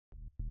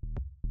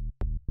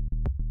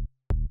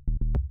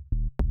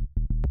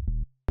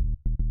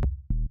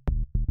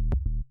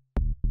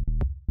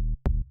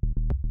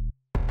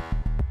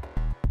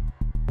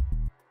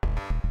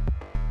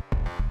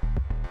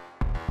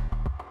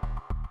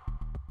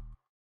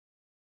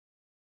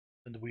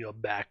And we are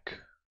back.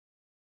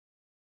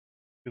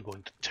 We're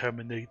going to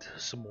terminate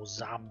some more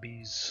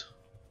zombies.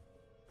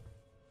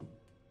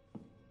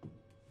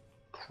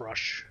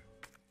 Crush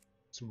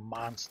some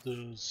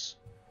monsters.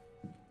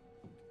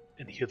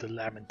 And hear the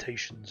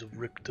lamentations of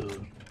Richter. At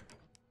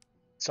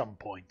some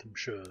point, I'm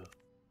sure.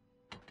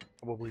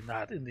 Probably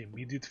not in the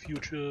immediate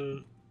future.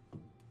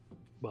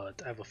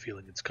 But I have a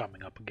feeling it's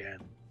coming up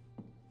again.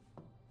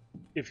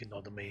 If you know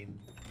what I mean.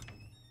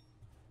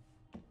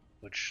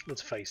 Which,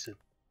 let's face it.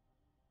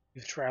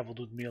 You've traveled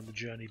with me on the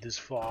journey this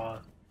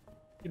far.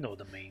 You know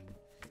what I mean.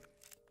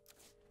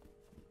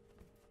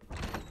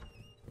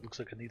 Looks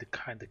like I need a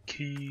kind of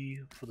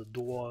key for the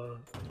door.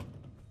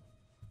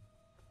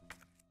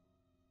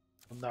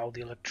 And now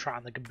the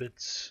electronic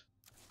bits.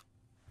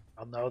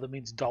 Oh no, that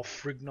means Dolph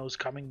Frigno's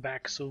coming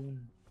back soon.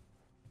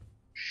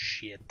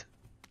 Shit.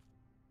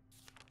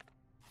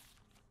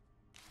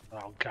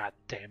 Oh god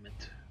damn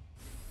it.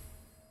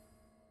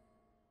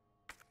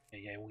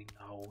 Yeah, we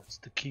know. It's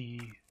the key.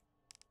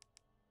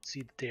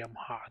 See the damn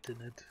heart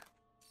in it.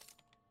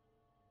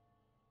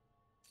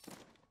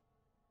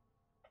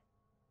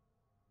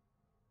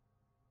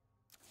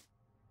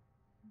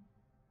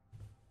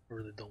 I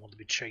really don't want to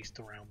be chased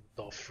around with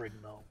Dolph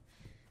Frigno.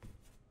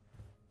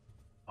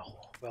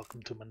 Oh,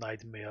 welcome to my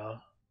nightmare.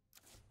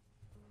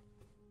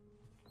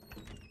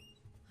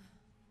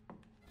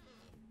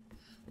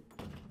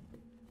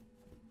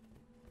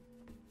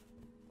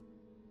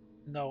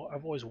 No,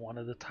 I've always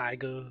wanted a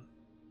tiger.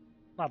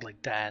 Not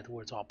like that,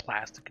 where it's all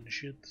plastic and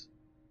shit.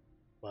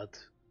 But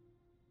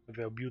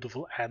they're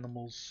beautiful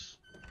animals.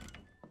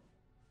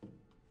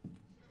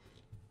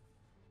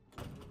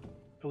 I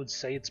would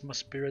say it's my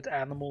spirit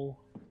animal.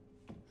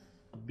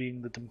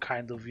 Being that I'm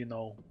kind of, you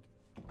know,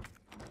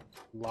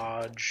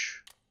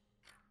 large.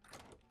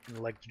 And I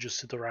like to just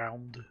sit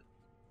around.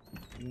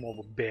 More of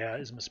a bear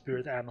is my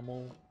spirit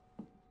animal.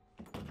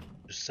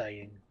 Just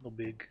saying, no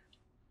big.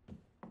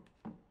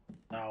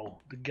 Now,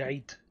 the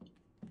gate.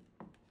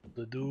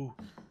 The do.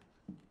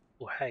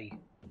 Oh, hey.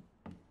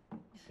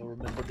 I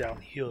remember down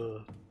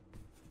here.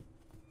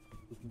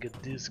 We can get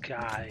this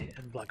guy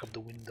and block up the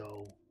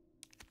window.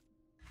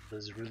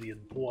 That's really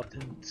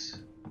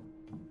important.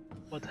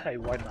 But hey,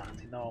 why not?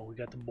 You know, we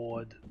got the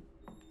board.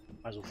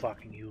 Might as well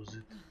fucking use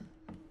it.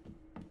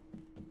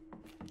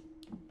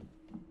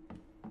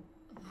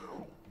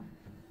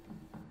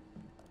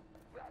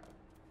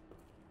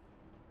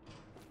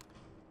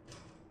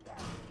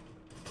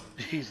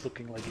 He's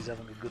looking like he's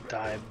having a good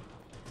time.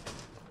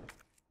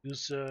 You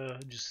sir,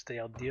 just stay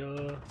out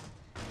there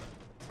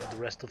for the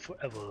rest of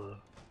forever.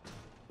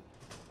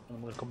 And I'm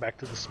gonna come back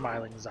to the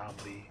smiling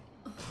zombie.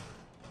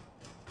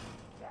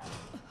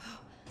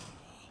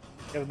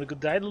 Having a good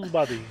day, little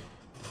buddy?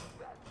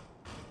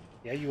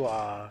 Yeah, you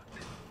are.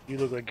 You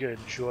look like you're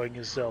enjoying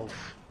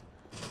yourself.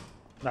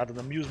 Not an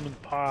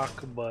amusement park,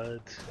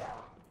 but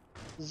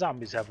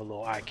zombies have a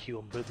low IQ,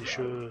 I'm pretty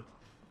sure.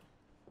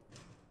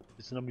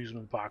 It's an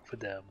amusement park for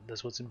them.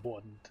 That's what's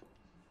important.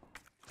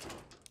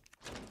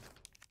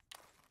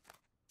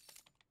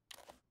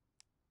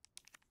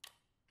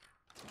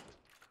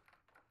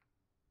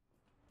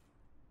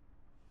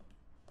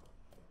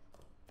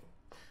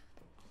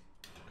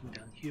 Come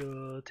down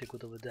here, take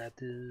whatever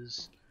that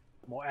is.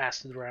 More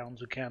acid rounds.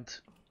 We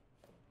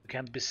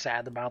can't be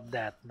sad about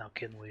that now,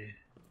 can we?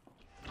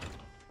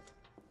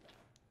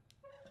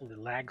 Holy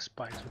lag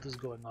spikes, what is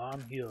going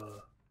on here?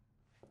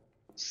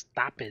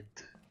 Stop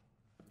it.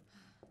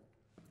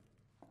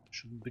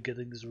 Shouldn't be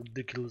getting this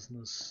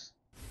ridiculousness.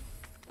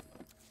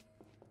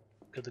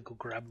 Gotta go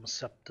grab my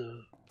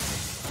scepter.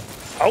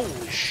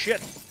 Holy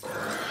shit!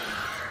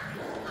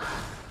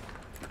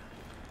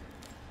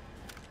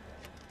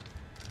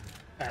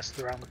 Pass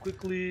it around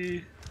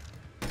quickly.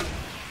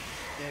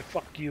 Yeah,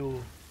 fuck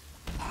you.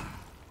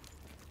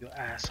 You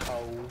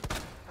asshole.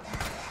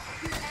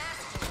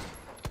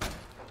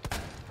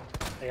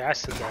 Hey, I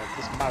said that.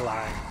 This is my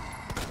line.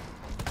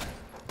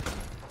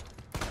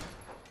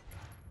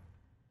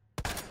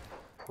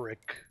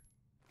 Prick.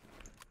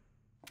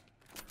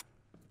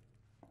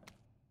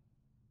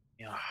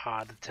 Yeah,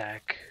 heart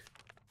attack.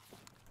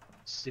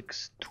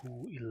 6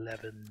 to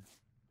 11.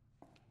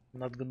 I'm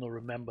not gonna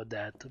remember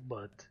that,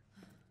 but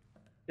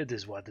it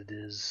is what it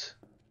is.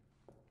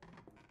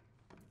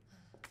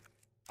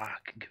 I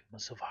can give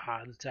myself a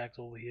heart attack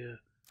over here.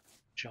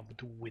 Jump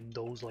into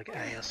windows like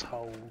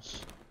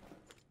assholes.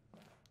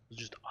 It's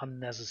just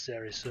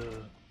unnecessary,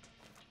 sir.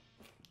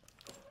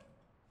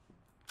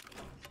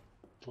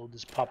 Load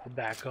this pupper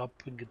back up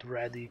and get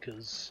ready,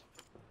 because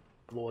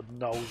Lord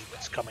knows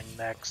what's coming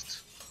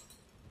next.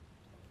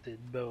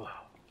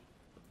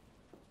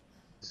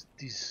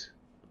 These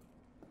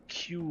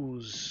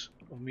cues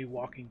of me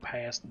walking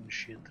past and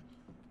shit.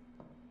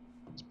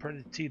 It's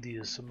pretty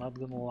tedious, I'm not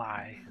gonna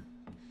lie.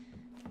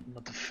 I'm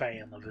not a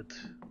fan of it.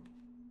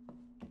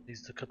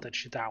 Needs to cut that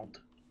shit out.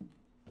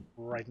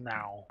 Right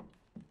now.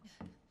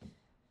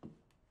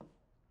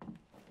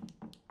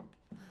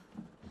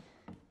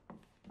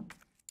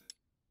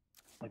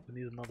 Like we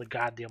need another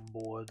goddamn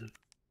board.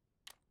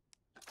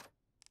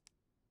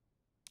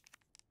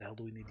 The hell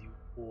do we need you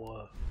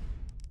for?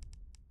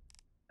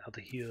 Out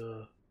of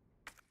here.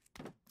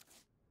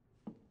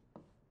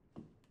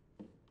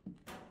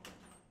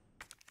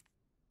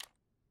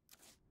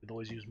 We can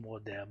always use more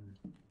of them.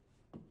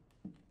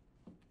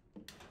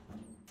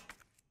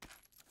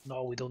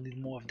 No, we don't need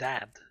more of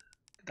that.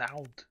 Get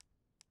out.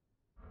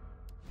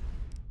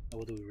 Now,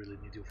 what do we really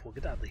need you for?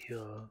 Get out of here.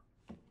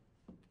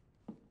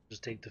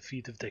 Just take the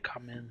feet if they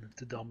come in, if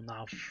they're dumb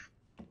enough.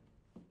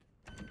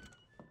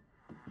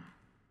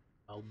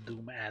 Now,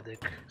 Doom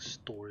Attic,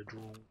 storage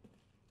room.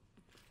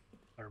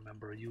 I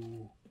remember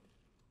you.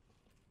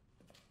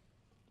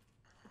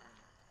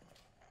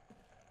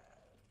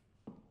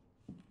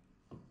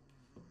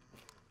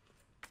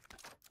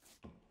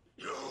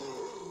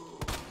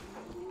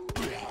 What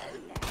the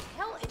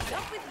hell is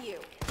up with you?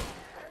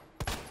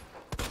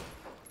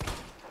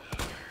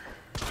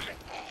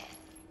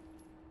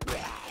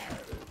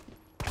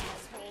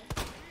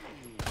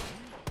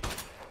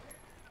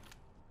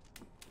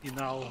 You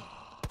know,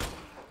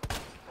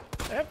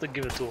 I have to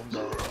give it to them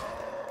though.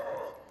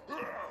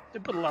 They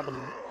put a lot of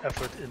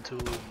effort into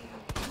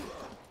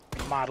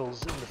the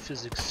models and the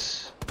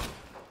physics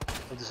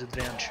of this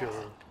adventure.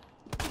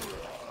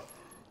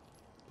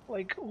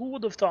 Like, who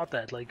would have thought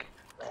that? Like,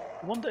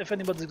 I wonder if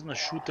anybody's gonna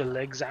shoot their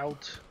legs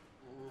out.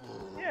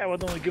 Yeah, why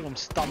don't we give them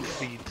stump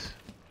feet?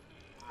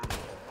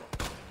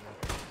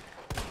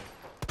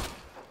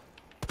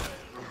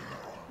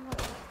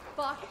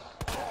 Fuck.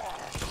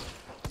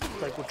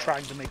 Like we're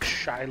trying to make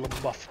Shia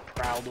LaBeouf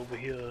proud over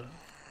here.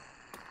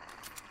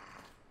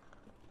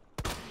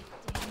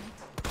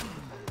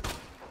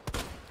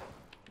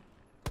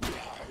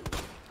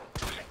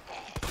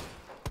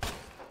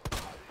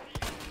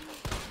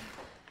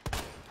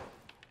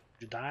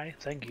 You die?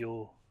 Thank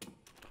you.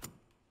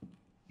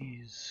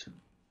 Please.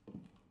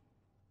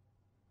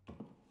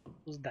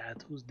 Who's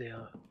that? Who's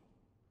there?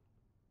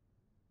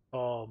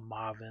 Oh,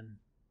 Marvin.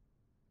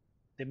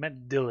 They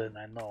meant Dylan,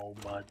 I know,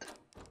 but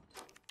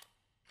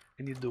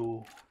what can you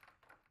do?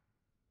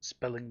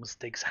 Spelling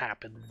mistakes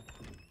happen.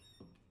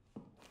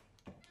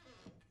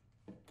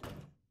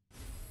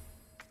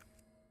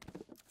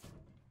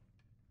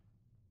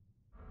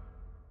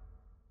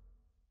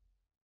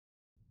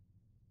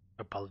 I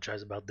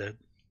apologize about that.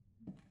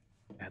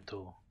 I had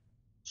to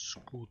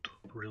scoot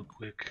real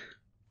quick.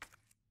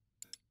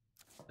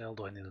 What the hell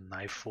do I need a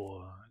knife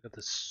for? I got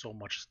this so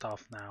much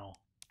stuff now.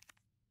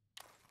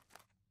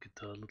 Get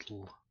the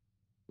little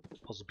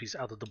puzzle piece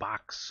out of the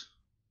box.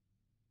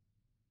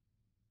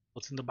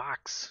 What's in the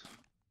box?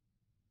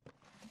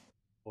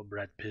 Or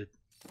Brad Pitt.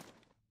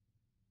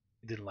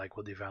 He didn't like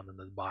what he found in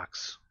the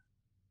box.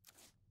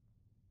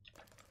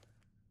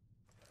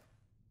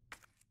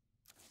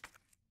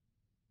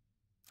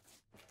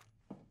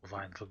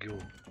 Fine, fuck you.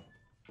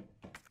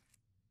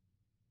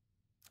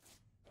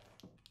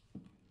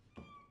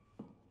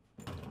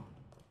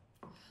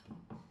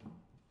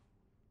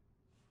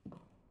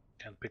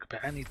 Can't pick up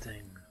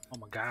anything. Oh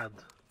my god.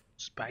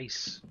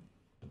 Spice.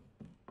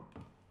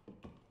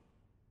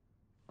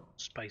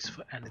 Spice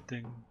for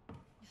anything.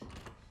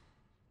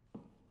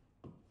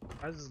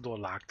 Why is this door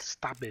locked?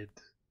 Stop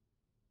it.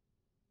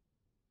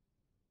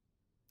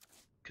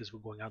 Because we're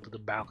going out to the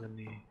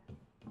balcony.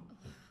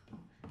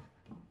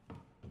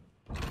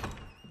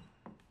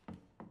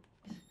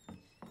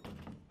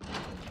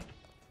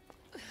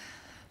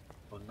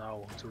 Oh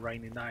no, it's a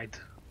rainy night.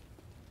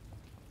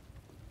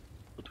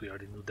 But we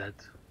already knew that.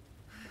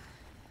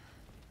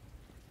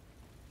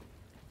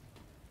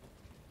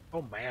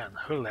 Oh man,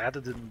 her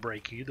ladder didn't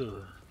break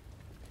either.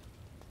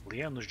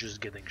 Leon was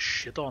just getting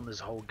shit on this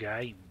whole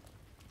game.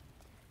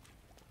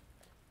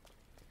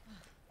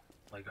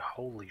 Like,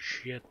 holy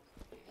shit.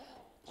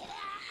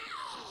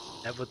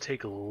 Never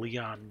take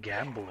Leon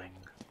gambling.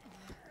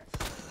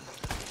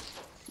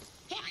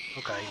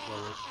 Okay,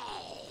 well,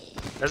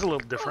 that's a little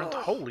different.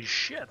 Holy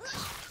shit.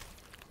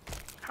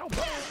 How the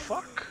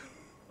fuck?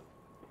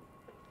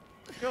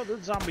 Yo,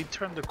 that zombie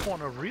turned the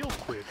corner real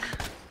quick.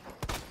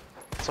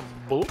 Some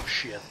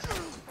bullshit.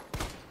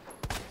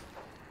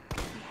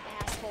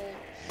 Asshole.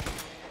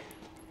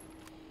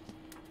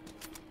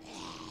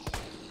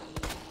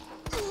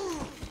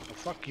 Oh,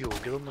 fuck you,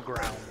 get on the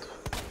ground.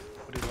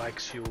 Nobody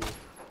likes you.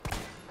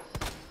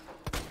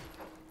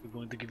 We're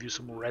going to give you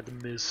some red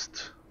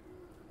mist.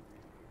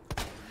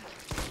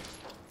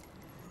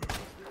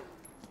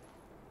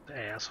 The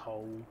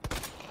asshole.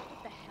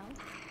 What the hell?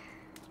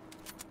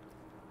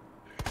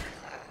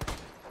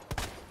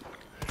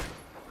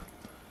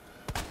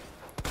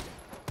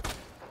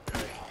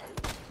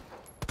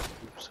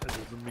 Oops, I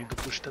didn't mean to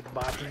push that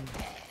button.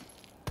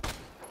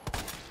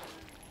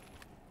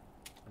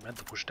 I meant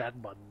to push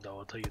that button though,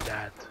 I'll tell you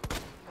that.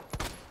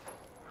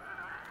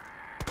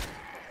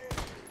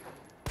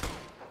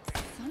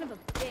 Son of a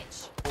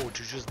bitch. Oh, did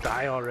you just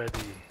die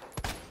already?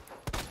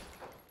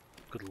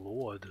 Good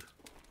lord.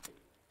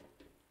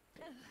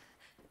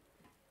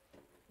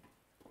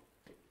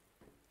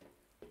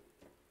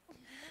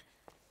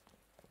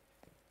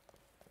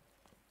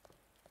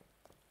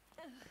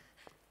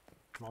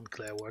 Come on,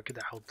 Claire, work it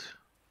out.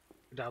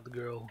 Get out,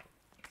 girl.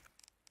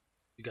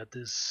 We got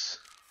this.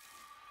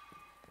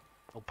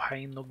 No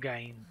pain, no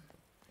gain.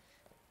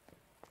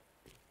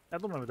 I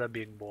don't remember that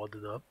being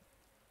boarded up.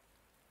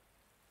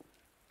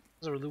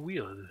 That's really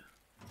weird.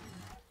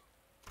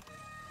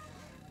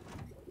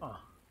 Huh.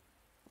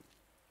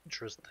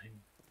 Interesting.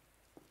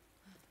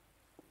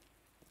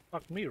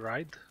 Fuck me,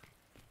 right?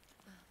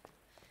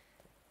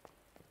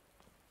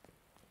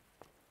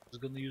 I was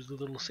gonna use the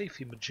little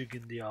safety majig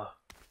in the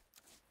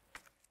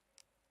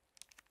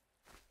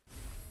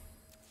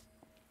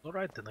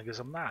Alright then, I guess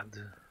I'm not.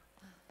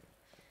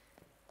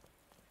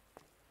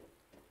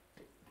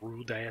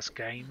 Rude ass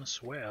game, I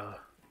swear.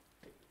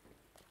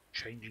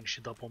 Changing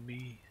shit up on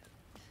me.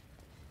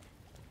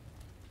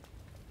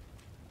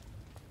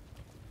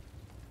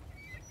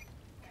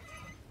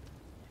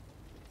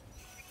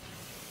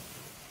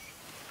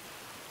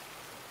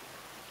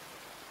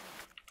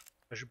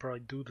 I should probably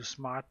do the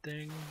smart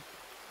thing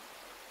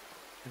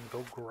and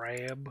go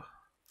grab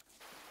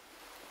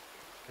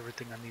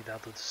everything I need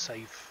out of the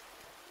safe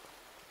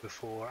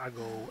before I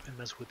go and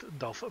mess with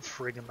Duff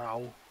friggin'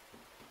 now.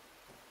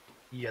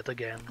 Yet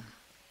again.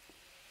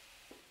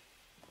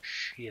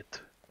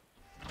 Shit.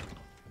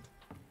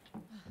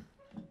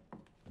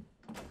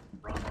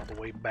 Run all the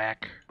way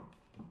back.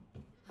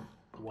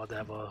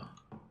 Whatever.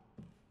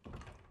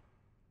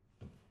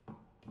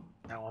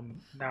 Now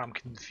I'm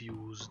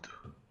confused.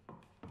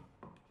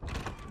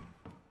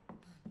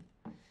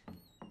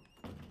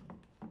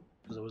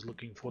 Because I was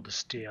looking for the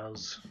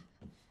stairs,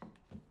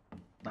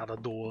 not a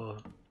door.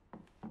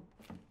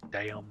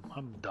 Damn,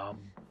 I'm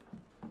dumb.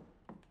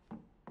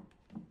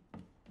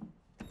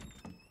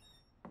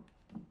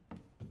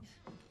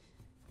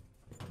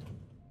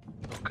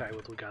 Okay,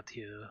 what we got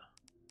here?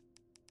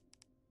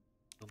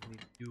 Don't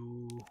need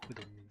you. We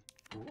don't need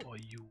you or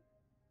you.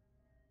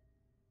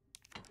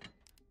 I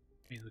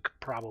mean, we could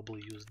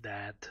probably use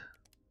that.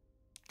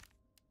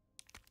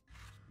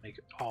 Make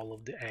all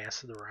of the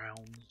acid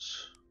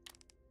rounds.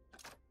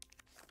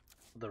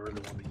 I don't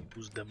really want to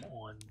use them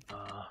on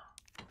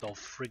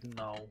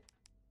Dolphrigno.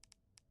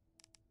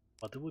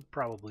 But it would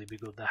probably be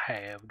good to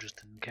have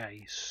just in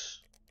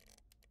case.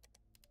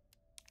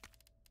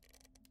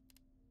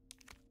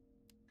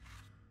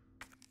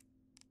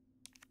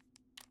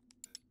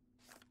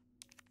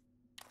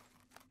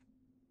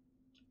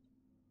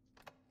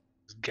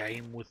 This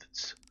game with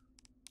its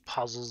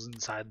puzzles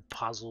inside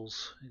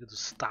puzzles. You gotta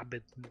stop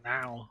it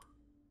now.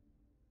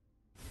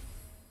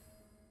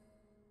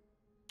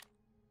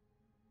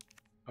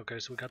 Okay,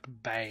 so we got the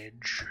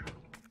badge.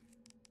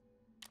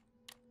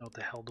 What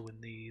the hell do we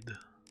need?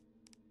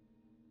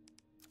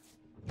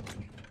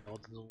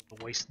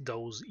 Don't waste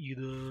those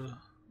either.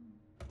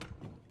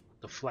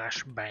 The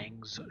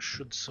flashbangs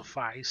should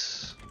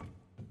suffice.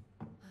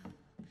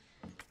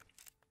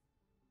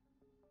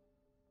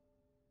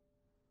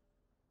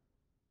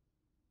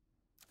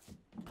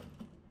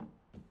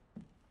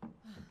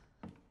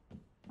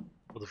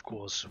 But of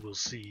course, we'll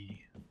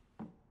see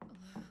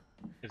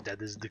if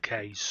that is the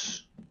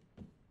case.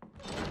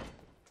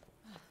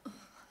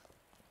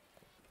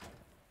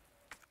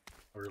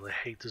 I really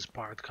hate this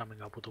part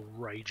coming up with a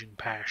raging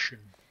passion.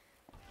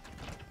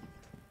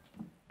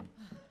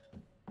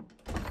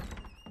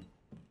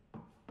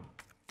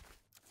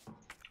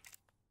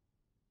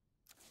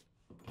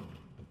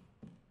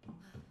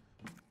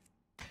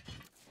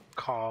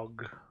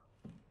 Cog.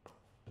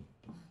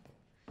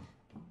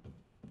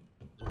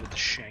 With the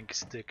shank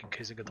stick in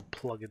case I gotta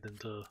plug it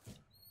into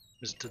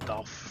Mr.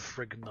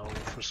 Dolphrigno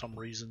for some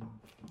reason.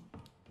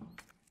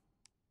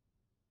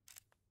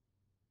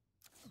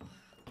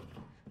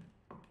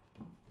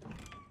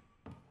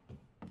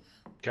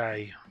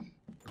 Okay,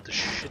 let the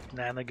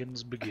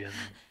shenanigans begin.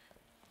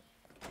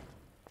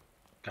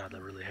 God, I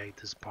really hate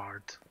this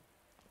part.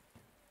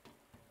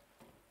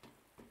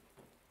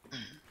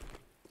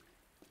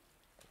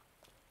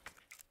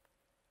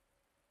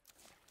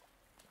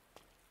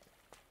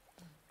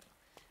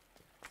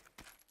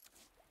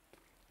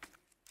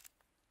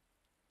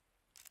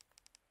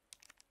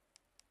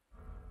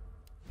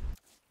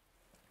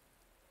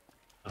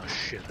 Oh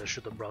shit, I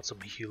should have brought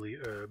some healy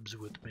herbs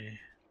with me.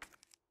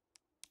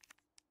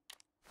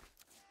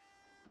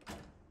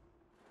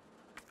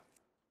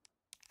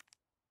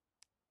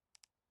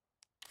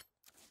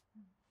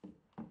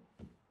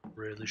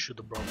 Really should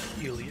have brought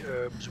healy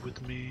herbs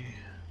with me.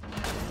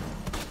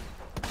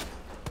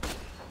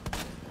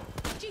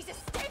 Jesus,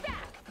 stay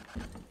back!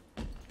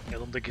 I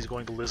don't think he's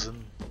going to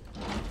listen.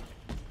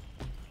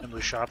 And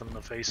we shot him in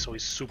the face, so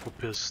he's super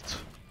pissed.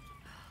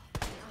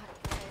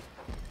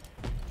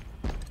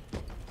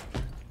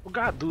 Oh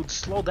god, dude,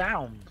 slow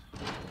down!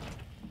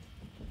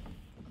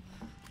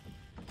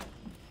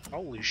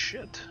 Holy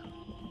shit.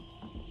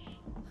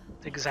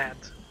 Take his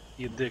hat,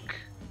 you dick.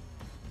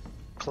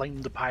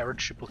 Claim the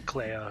pirate ship with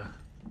Claire.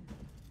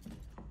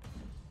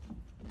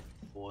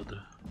 Lord,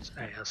 this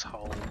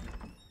asshole.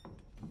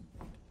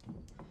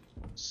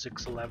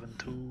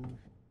 611-2.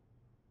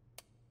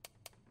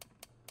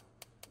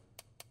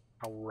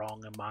 How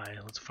wrong am I?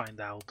 Let's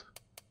find out.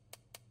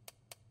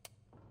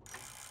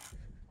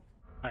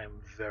 I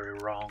am very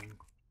wrong.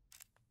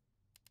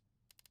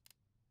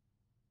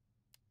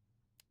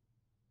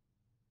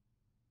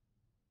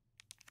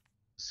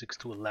 6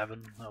 to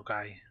 11.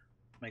 Okay,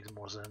 makes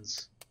more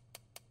sense.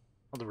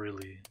 Not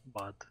really,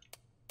 but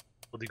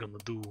what are you gonna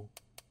do?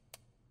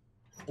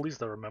 At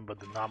least I remember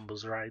the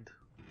numbers, right?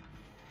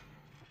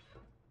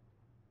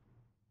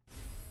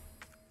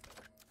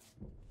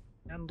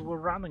 And we're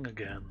running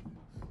again.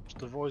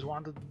 Which I've always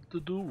wanted to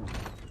do.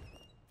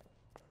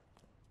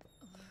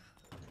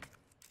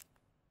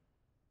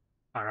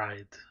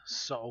 Alright,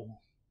 so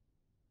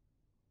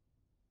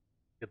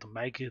we got to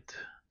make it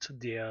to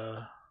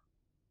there.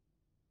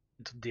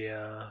 To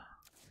there.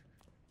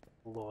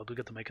 Lord, we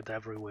got to make it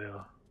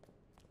everywhere.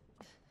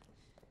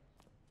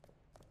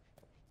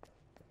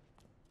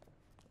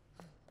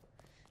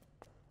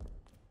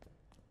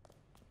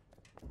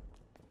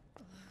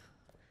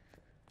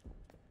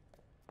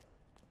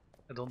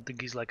 I don't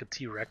think he's like a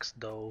T-Rex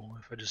though.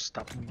 If I just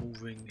stop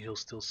moving, he'll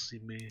still see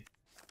me.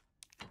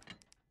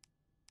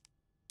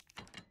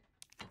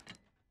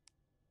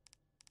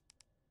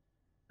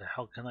 The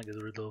hell can I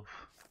get rid of?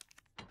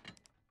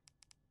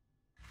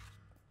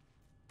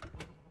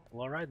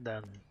 Well, alright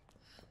then.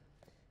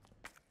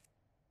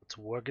 Let's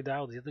work it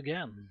out yet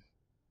again.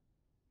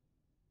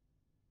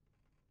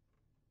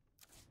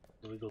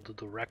 So we go to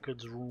the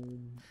records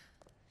room.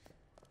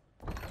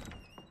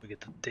 We get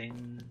the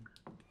thing.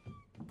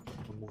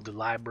 Remove the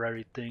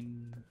library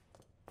thing.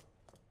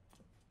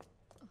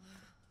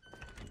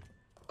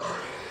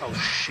 Oh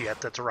shit,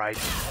 that's right.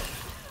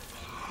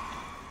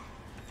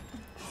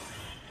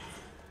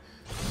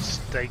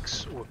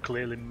 Mistakes were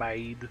clearly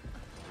made.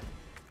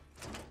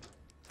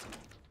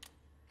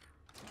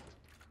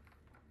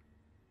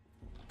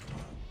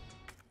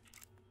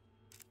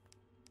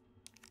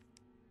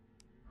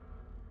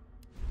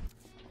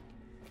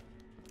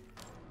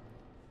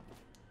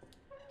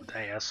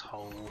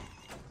 Asshole.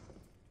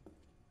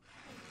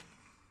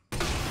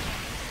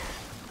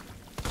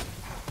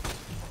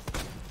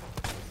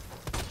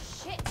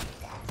 Shit.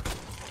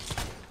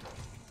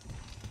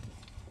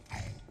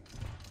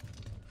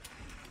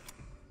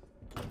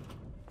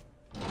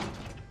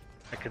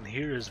 I can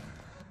hear his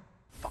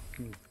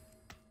fucking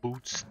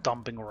boots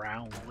stomping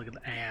around like an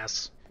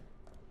ass.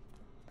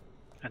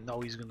 I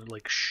know he's gonna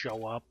like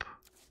show up,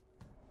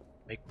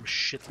 make me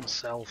shit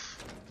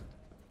himself.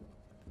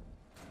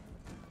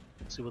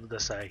 See, what did I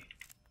say?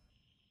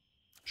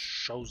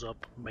 Shows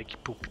up, make you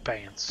poop your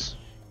pants.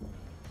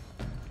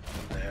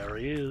 There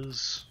he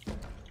is.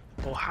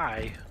 Oh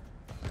hi.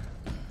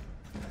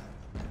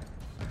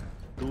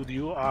 Dude,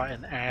 you are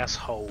an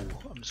asshole.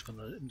 I'm just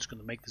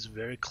gonna make this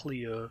very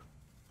clear.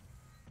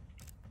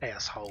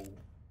 Asshole.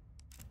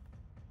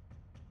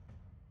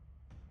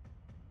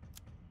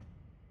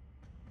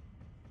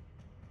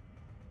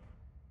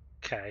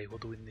 Okay,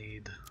 what do we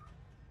need?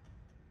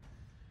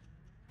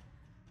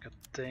 Got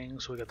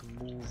things, so we got to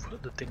move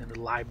the thing in the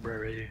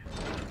library.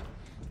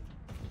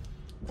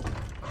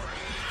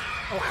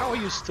 Oh, how are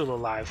you still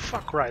alive?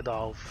 Fuck right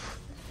off.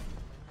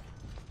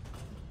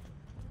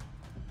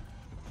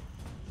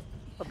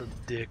 What a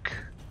dick.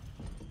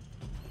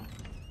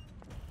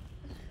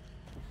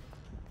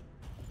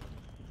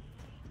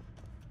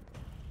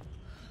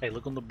 Hey,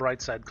 look on the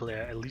bright side,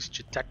 Claire. At least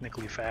you're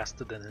technically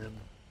faster than him.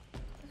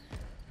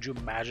 Could you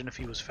imagine if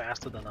he was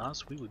faster than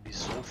us? We would be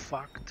so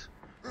fucked.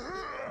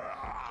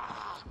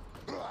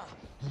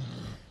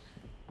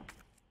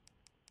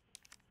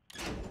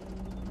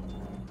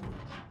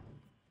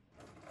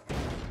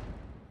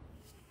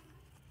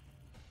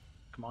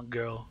 Come on,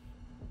 girl.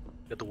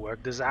 Got to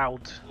work this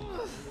out.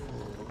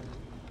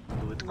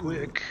 Do it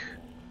quick.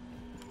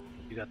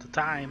 You got the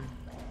time.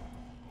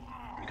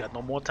 You got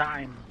no more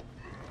time.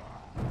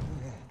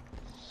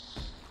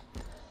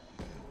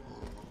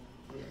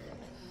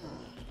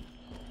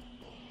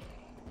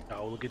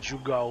 Oh, look at you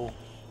go.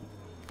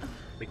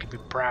 Make you be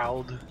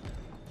proud.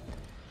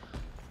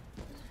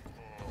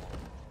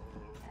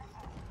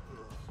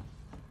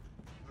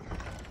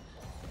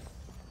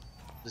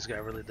 This guy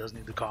really does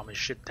need to calm his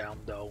shit down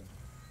though.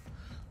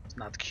 It's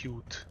not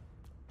cute.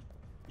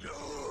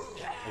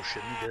 Oh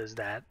shit, he does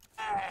that.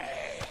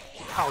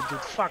 Oh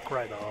dude, fuck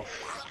right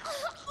off.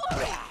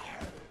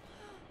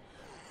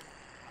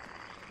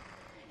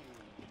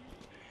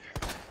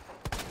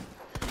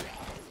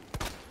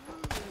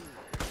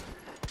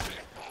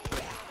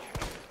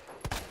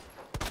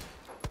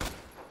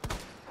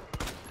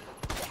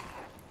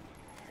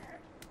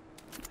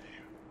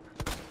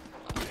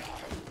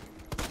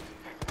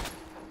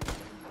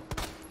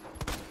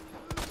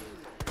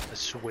 I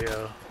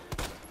swear.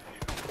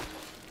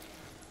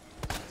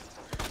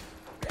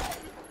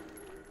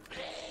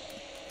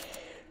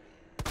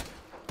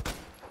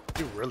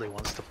 He really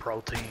wants the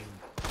protein.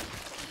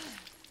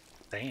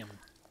 Damn.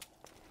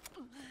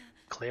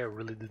 Claire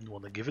really didn't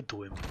want to give it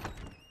to him.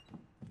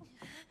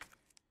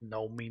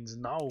 No means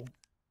no.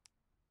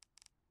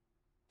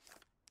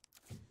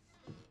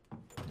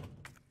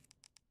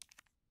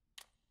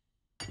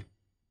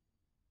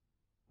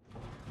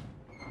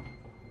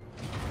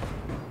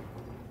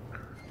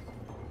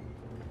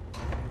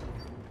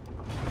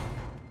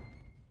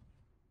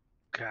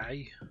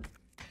 Okay.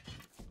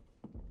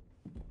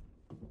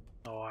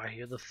 Oh, I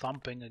hear the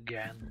thumping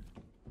again.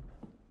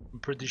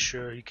 pretty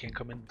sure he can't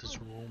come into this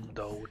room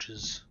though, which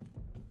is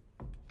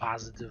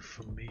positive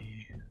for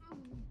me,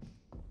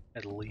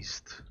 at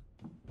least.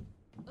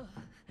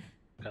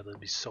 God, that'd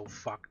be so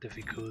fucked if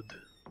he could.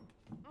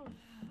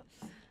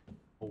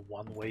 A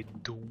one-way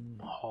doom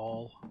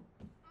hall.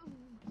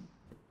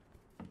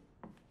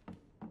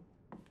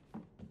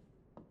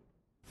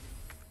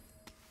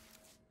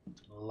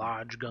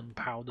 Large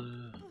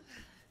gunpowder.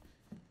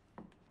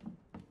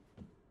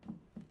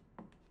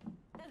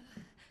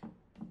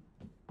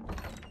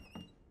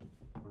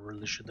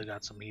 Really should have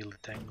got some healing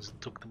things and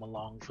took them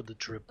along for the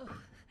trip. I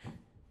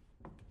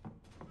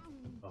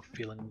have a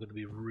feeling I'm gonna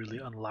be really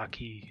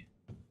unlucky.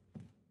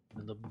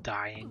 End up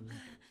dying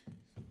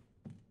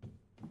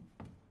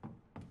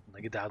when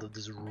I get out of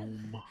this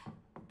room.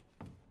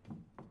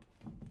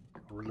 I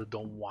really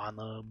don't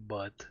wanna,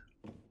 but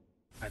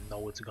I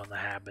know it's gonna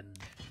happen.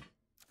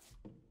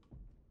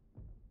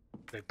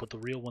 Okay, put the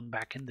real one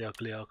back in there,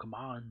 Cleo, come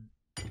on.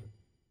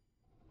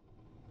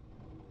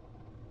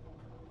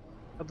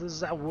 How does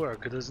that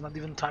work? It is not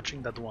even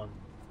touching that one.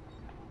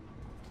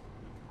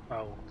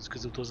 Oh, it's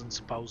because it wasn't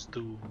supposed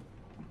to.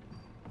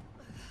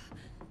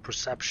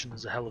 Perception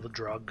is a hell of a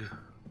drug.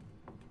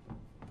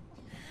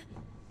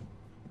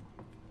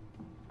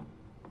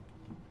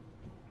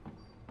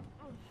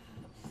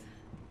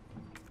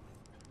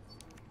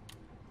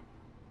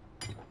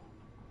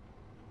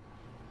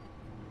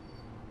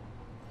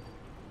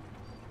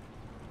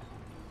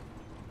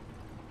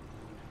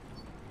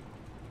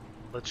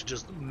 Let's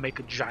just make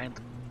a giant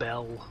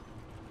bell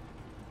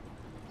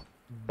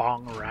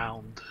bong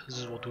around. This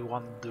is what we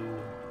want to do.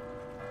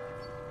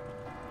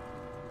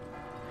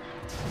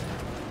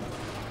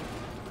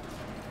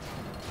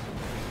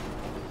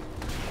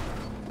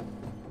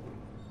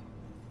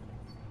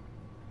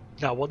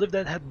 Now, what if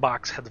that head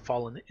box had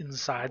fallen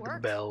inside the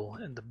bell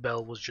and the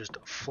bell was just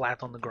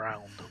flat on the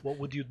ground? What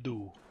would you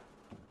do?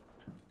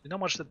 You know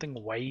how much that thing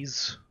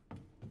weighs?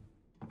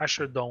 I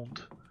sure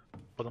don't,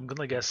 but I'm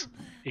gonna guess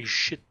a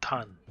shit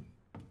ton.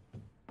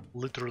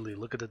 Literally,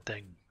 look at the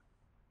thing.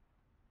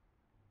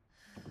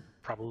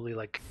 Probably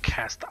like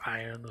cast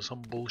iron or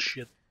some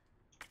bullshit.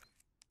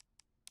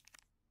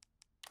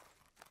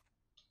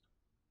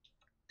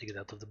 Take it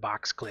out of the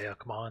box, Claire,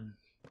 come on.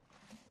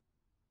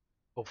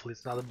 Hopefully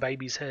it's not a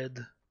baby's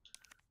head.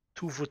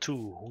 2 for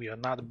 2. We are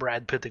not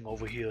Brad Pitting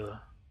over here.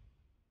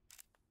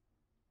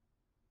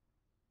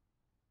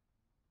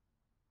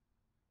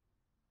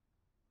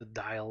 The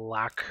dial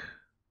lock.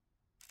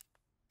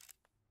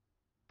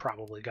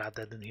 Probably got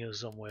that in here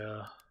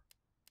somewhere.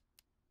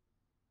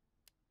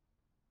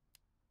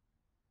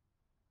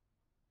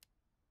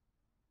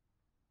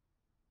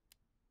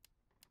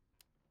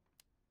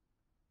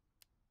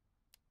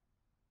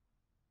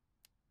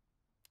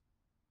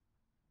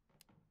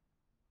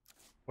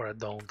 Or I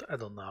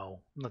don't know.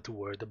 I'm not too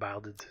worried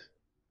about it.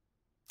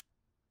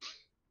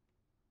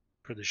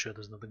 Pretty sure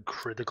there's nothing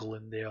critical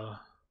in there.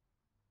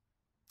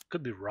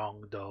 Could be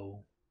wrong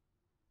though.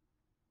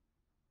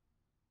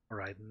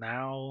 Alright,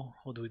 now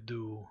what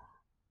do?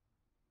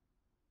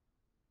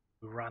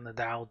 We run it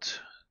out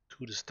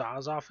to the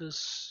STARS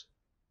office.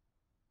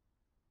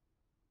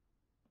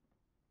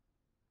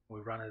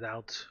 We run it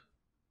out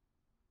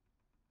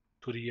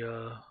to the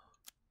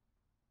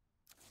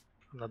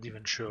I'm not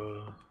even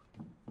sure.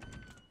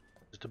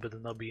 Just a bit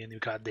of nubby and you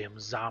goddamn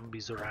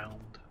zombies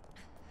around.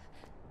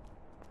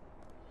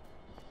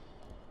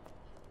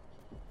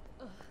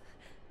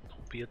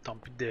 Don't be a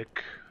dumpy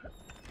dick.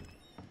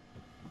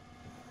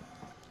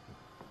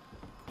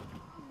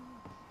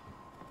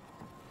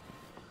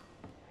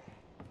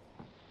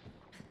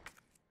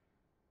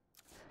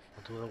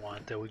 What do I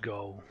want? There we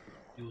go.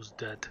 Use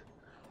that.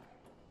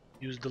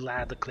 Use the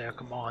ladder, Claire,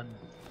 come on.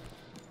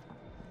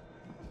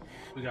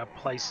 We got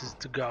places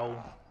to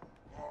go.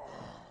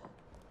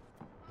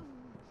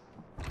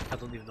 I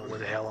don't even know where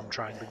the hell I'm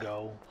trying to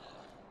go.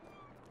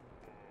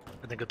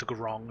 I think I took a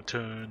wrong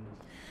turn.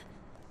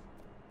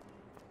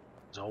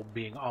 This whole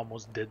being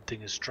almost dead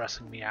thing is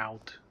stressing me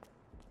out.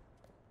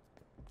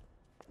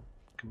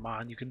 Come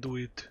on, you can do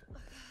it.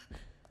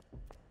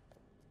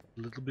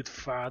 A little bit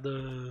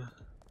farther.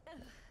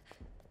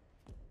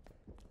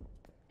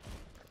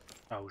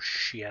 Oh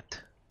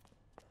shit.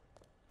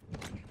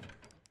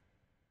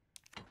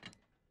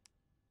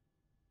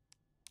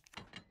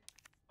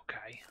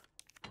 Okay.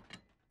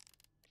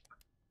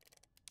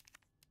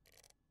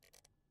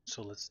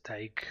 So let's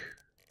take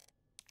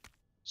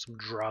some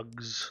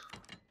drugs.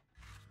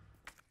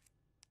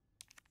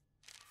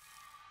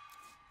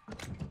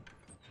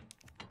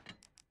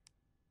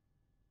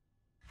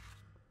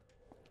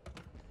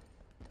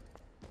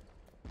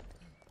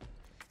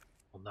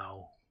 Well,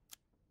 now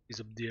he's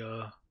up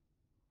there.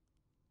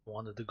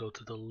 Wanted to go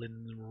to the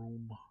linen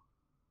room.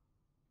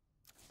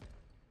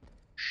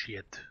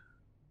 Shit.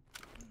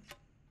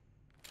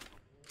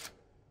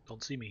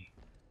 Don't see me.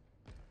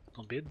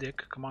 Don't be a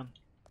dick, come on.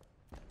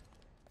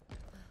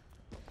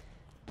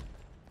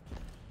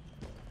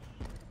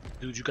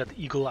 Dude, you got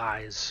eagle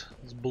eyes.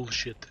 It's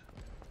bullshit.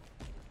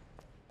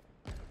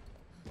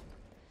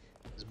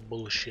 It's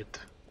bullshit.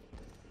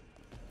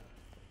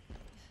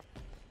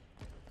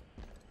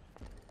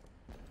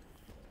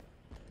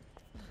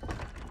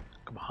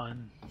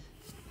 hun.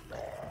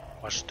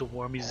 Watch the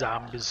wormy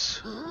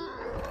zombies.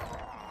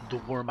 The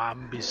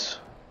wormambies.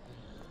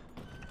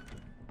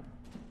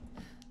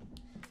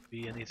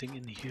 Be anything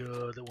in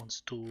here that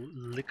wants to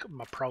lick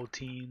my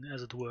protein,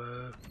 as it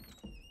were.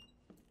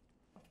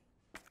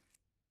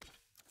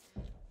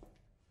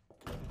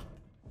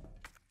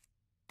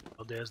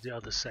 Oh, there's the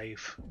other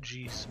safe.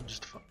 Jeez, I'm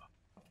just.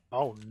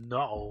 Oh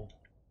no!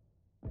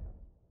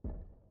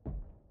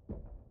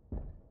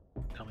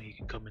 You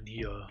can come in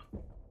here.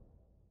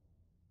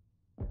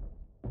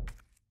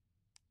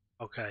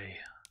 Okay.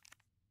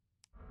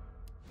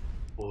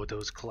 Oh, that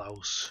was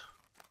close.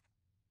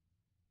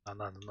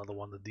 Not another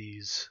one of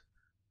these.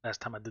 Last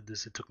time I did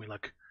this, it took me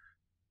like,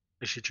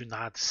 I shit you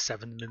not,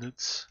 7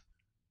 minutes.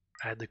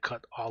 I had to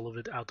cut all of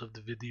it out of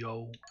the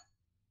video.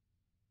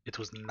 It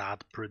was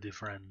not pretty,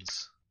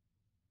 friends.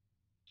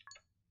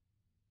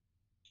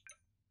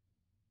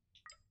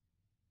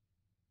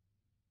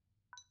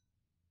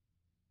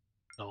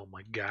 Oh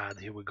my god,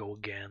 here we go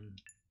again.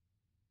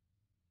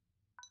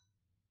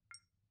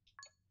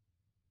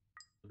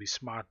 To be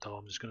smart though,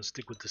 I'm just gonna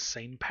stick with the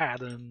same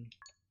pattern.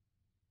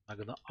 Not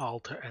gonna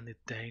alter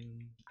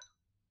anything.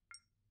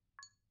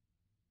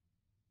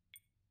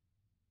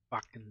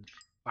 Fucking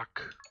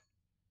fuck.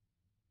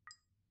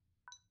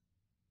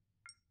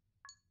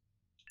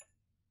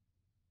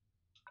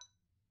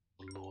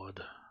 Lord.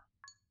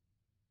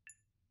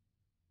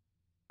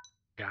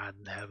 God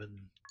in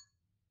heaven.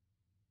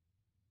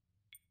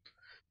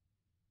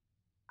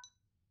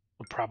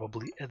 I'll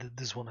probably edit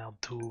this one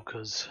out too,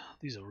 because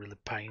these are really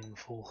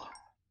painful.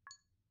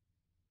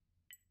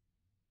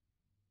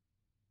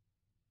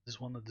 This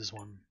one or this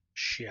one?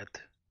 Shit.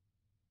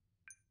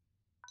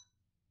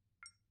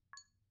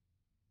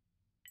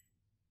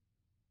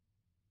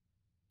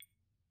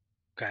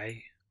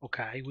 Okay,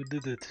 okay, we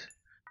did it.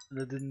 And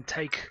it didn't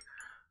take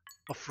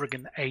a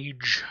friggin'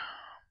 age.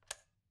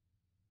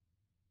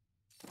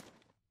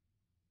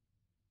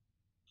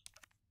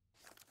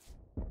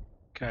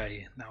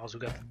 Okay, now all we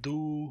got to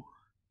do,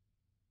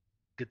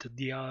 get to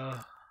the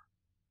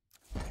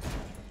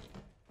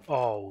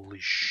holy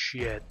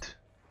shit.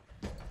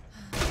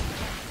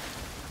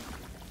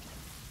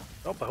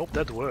 Oh, I hope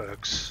that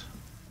works.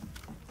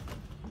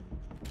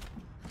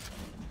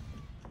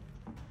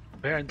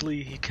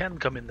 Apparently he can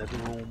come in that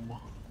room.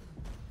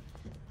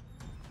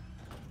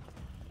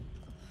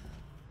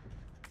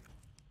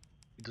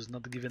 He does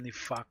not give any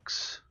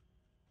fucks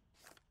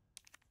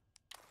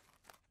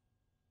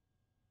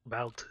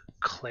about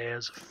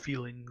Claire's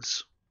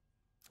feelings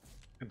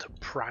and her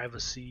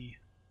privacy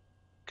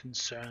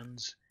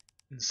concerns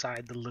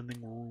inside the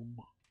living room.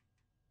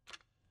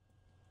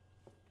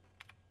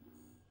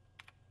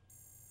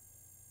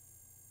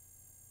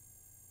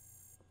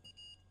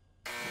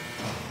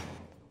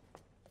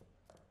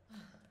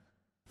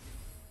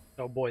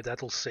 Oh boy,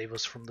 that'll save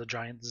us from the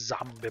giant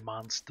zombie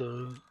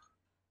monster.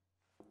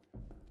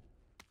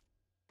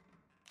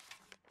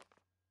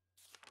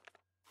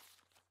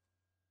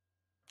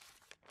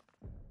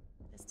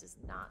 This does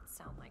not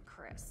sound like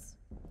Chris.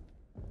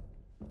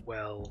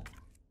 Well,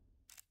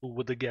 who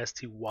would have guessed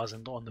he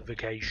wasn't on the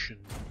vacation?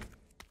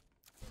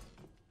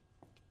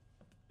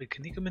 Wait,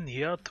 can he come in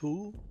here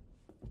too?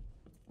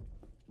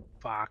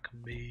 Fuck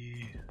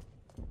me.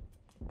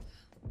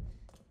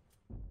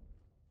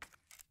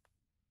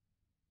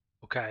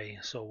 Okay,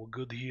 so we're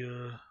good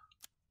here.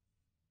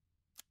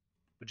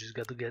 We just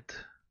got to get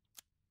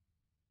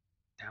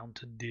down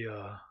to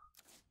there.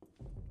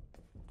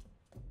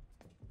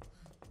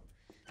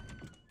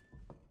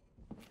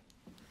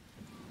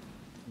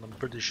 And I'm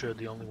pretty sure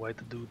the only way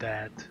to do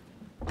that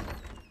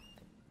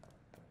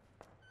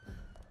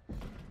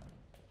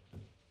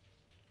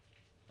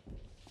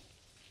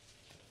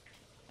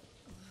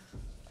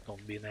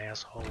don't be an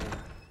asshole.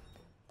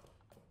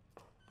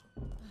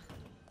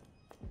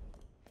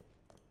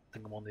 I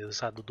think I'm on the other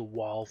side of the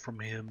wall from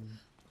him.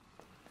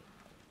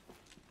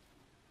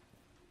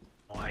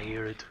 Oh, I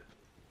hear it.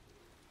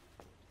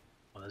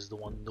 Oh, there's the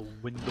one in the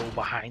window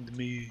behind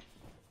me.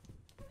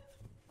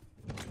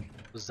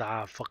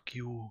 Zah, fuck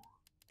you.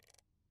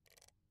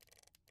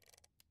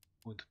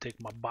 I'm going to take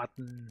my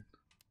button.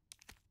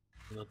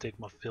 I'm going to take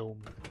my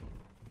film.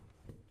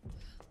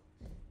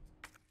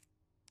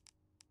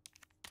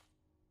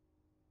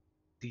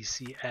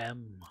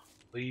 DCM.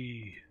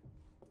 Wee.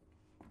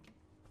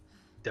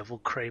 Devil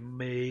cream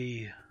me.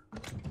 You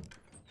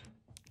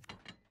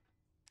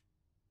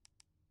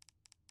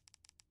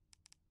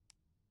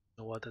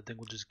know what? I think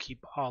we'll just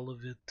keep all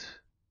of it.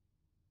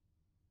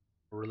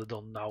 I really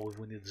don't know if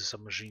we need the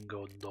submachine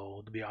gun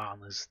though, to be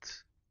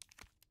honest.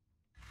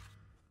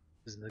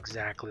 Isn't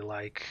exactly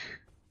like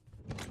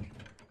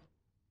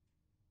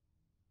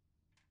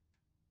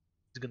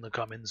it's gonna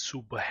come in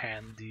super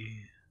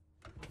handy.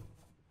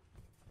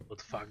 But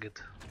fuck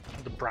it.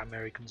 The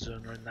primary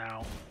concern right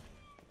now.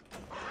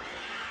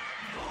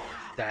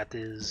 That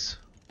is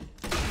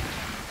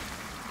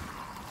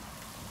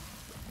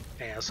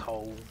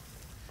asshole.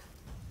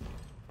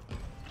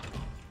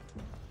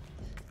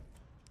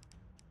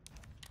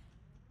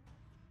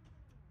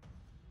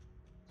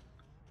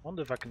 I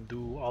wonder if I can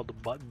do all the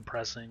button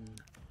pressing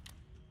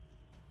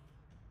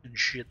and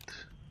shit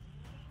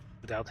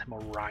without him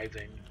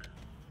arriving.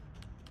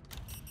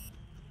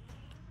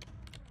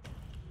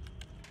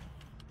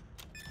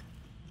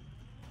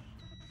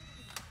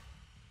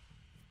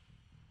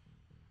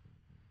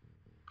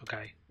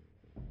 Okay.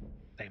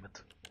 Damn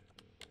it.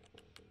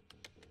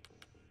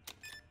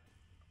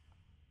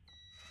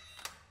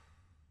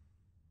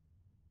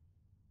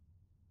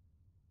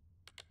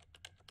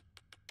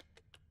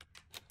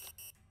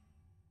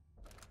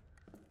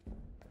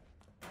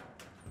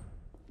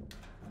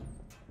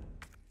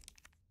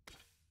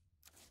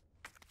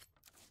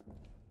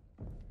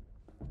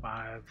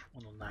 Five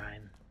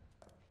 109.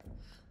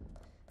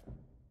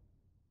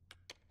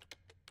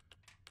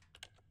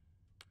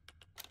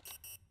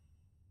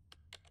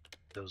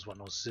 That was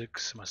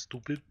 106. Am I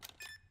stupid?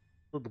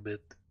 A little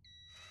bit.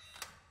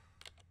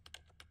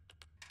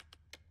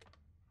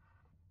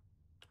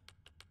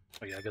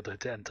 Oh yeah, I gotta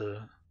hit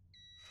enter.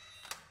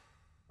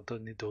 What do I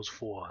need those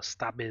for?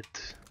 Stop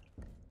it.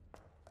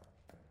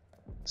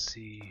 Let's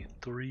see,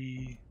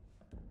 3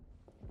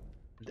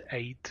 and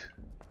 8.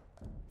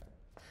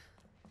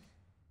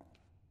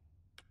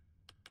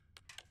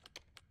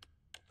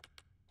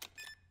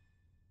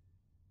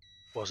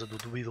 Was it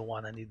would be the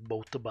one I need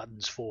both the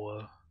buttons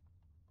for?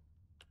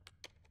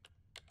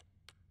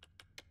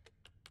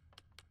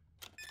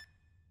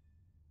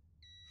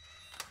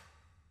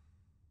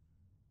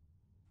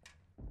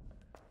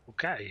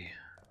 Okay.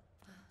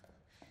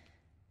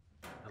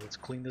 Now let's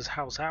clean this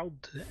house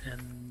out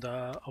and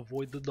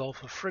avoid the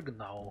Dolph friggin'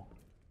 now.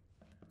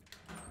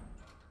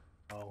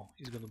 Oh,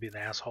 he's gonna be an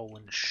asshole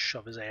and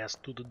shove his ass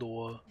through the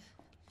door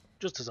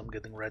just as I'm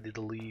getting ready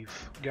to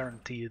leave.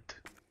 Guarantee it.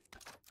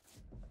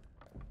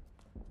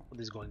 What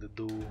he's going to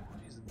do?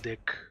 He's a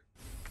dick.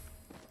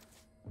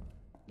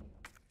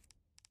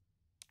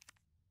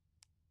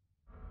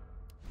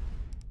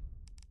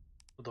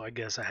 Although I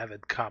guess I have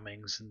it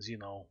coming since, you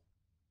know,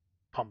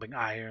 pumping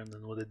iron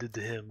and what it did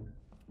to him.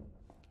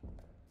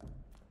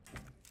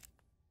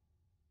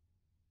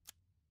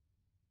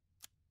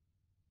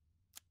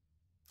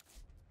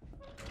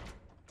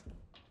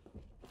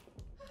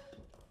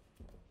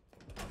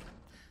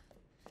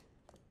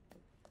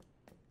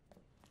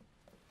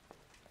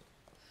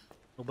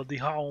 Nobody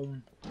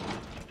home.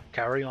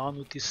 Carry on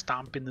with your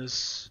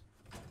stompiness.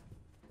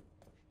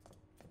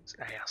 This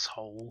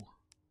asshole.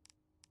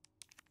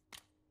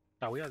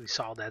 Oh, we already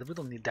saw that. We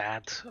don't need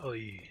that.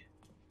 Oy.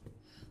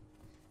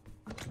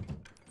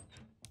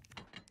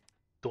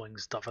 Doing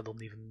stuff I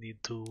don't even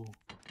need to.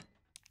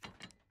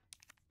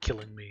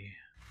 Killing me.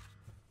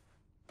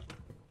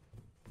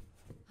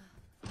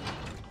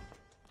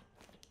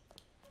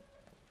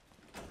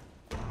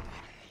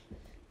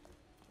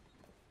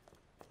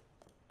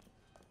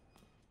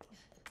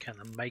 Can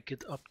I make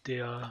it up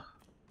there?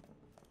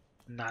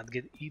 Not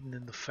get eaten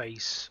in the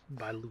face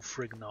by Lou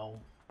Frigno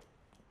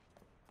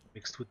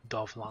mixed with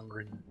Dolph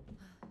Lundgren.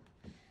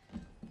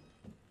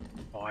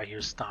 Oh, I hear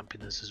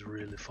stompiness is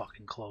really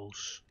fucking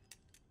close.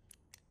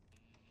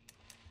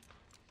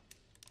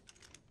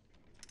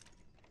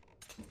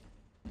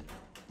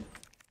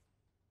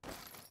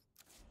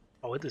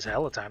 Oh, it is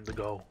hella time to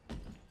go.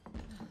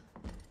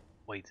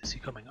 Wait, is he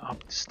coming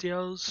up the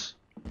stairs?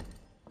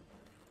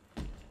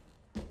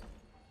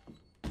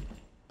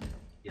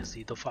 Yes,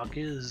 he the fuck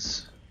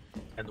is.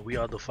 And we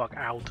are the fuck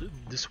out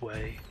this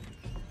way.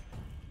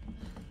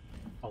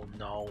 Oh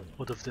no,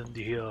 what if they're in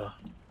here?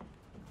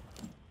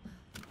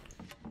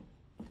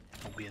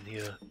 Don't be in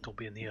here, don't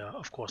be in here.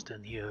 Of course they're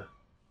in here.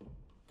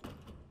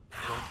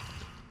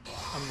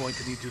 I'm going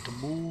to need you to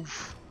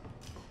move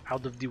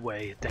out of the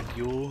way. Thank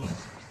you.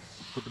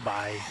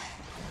 Goodbye.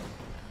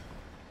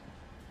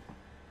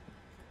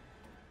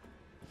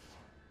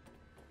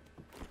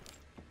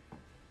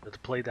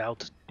 That played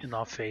out in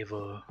our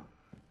favor.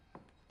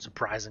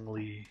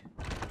 Surprisingly.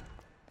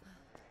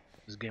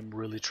 This game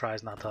really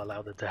tries not to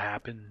allow that to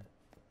happen.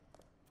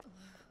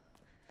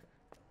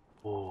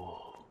 Oh.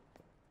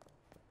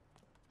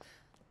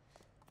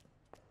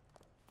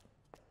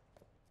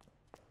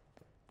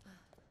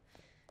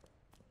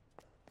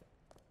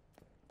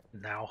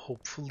 Now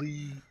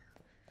hopefully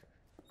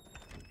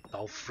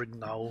Dolph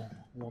Frigno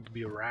won't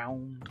be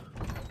around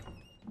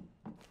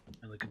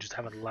and we can just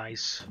have a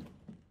nice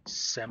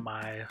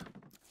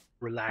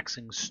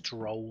semi-relaxing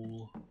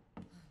stroll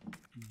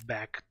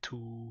back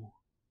to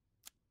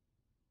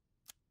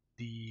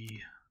the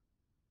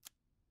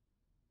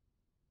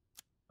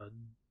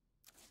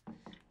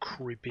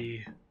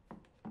creepy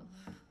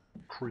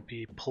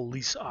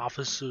police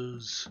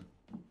officers,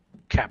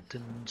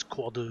 captain's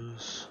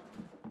quarters.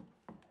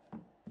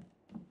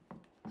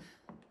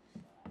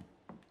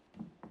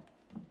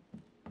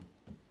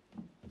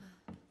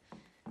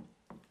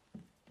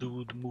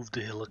 Dude, move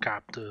the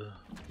helicopter.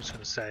 I'm just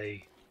gonna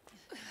say,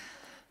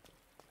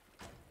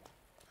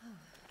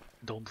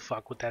 don't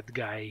fuck with that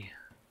guy.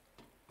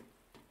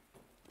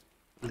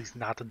 At least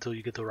not until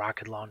you get the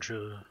rocket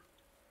launcher.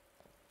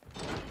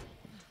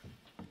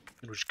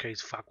 In which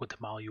case, fuck with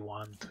him all you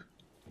want.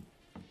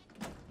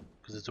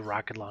 Because it's a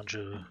rocket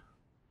launcher.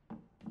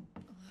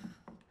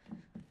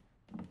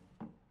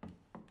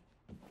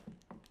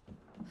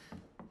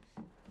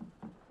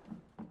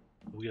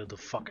 we are the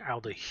fuck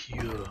out of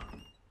here.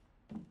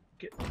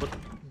 Get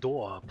what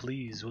door,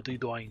 please? What are you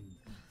doing?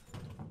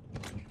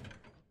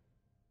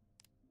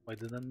 Why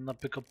did I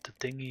not pick up the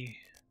thingy?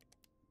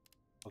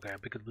 Okay, I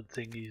pick up the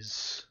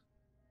thingies.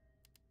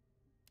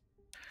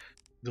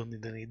 Don't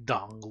need any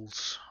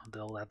dongles. What the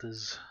hell that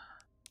is?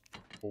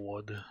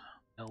 Board.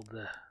 Hell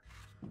the.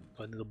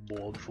 Do I need a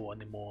board for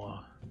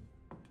anymore?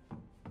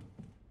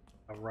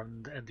 I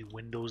run any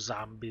Windows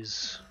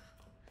zombies.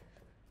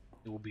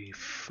 It will be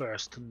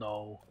first to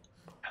know.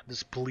 And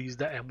this police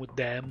that am with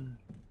them.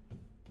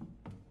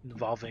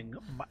 Involving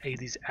my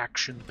 80s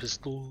action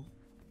pistol.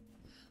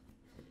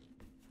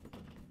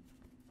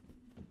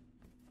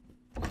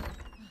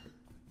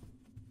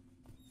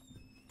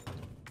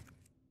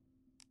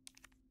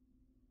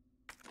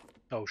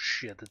 Oh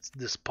shit, it's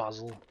this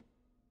puzzle.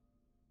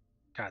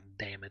 God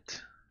damn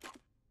it.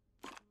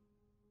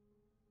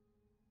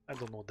 I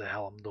don't know what the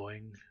hell I'm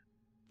doing.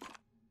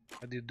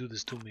 Why do you do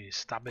this to me?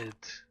 Stop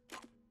it.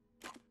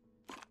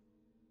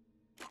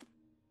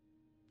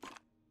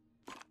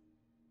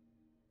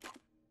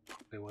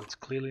 Okay, well it's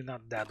clearly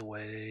not that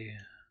way.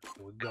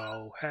 Here we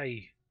go.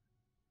 Hey!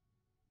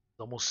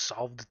 It almost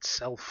solved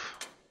itself.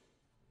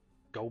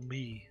 Go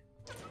me.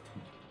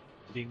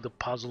 Being the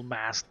puzzle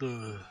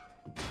master.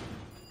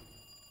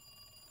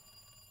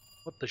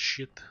 What the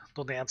shit?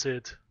 Don't answer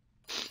it.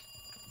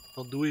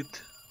 Don't do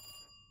it.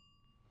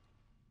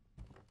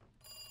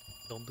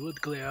 Don't do it,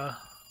 Claire.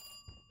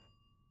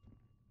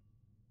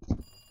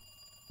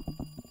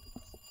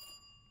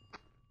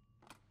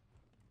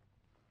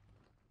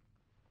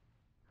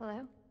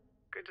 Hello?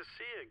 Good to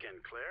see you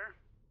again, Claire.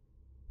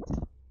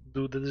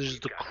 Dude, this is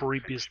the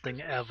creepiest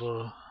thing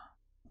ever.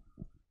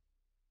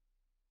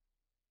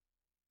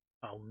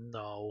 Oh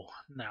no.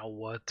 Now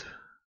what?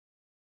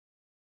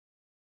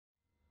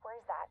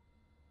 Where's that?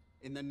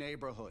 In the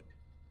neighborhood.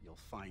 You'll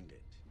find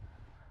it.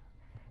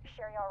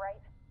 Sherry all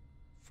right?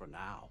 For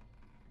now.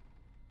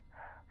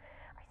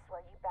 I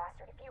swear, you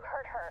bastard, if you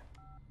hurt her.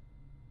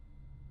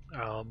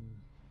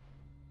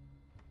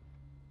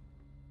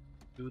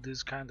 Dude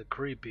is kinda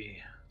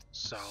creepy.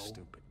 So.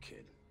 Stupid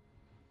kid.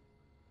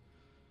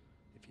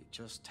 If you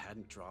just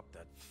hadn't dropped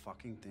that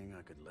fucking thing,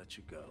 I could let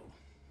you go.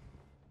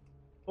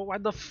 But why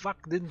the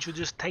fuck didn't you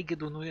just take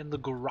it when we were in the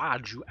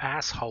garage, you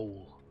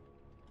asshole?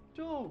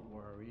 Don't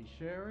worry,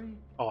 Sherry.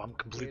 Oh, I'm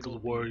completely It'll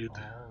be worried.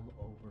 all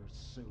over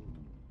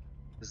soon.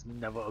 It's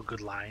never a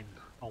good line.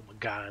 Oh my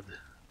god.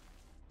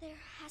 There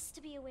has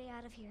to be a way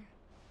out of here.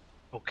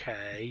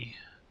 Okay.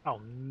 Oh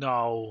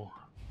no.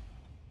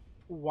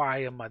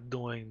 Why am I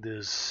doing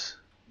this?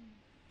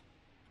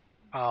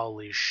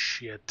 Holy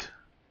shit.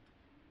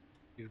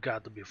 You've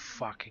got to be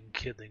fucking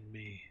kidding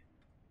me.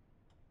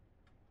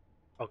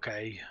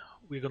 Okay,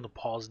 we're gonna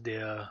pause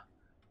there.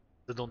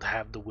 They don't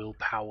have the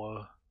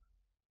willpower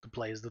to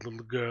play as the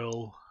little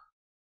girl.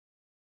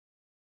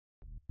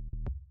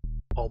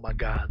 Oh my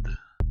god.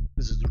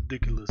 This is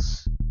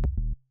ridiculous.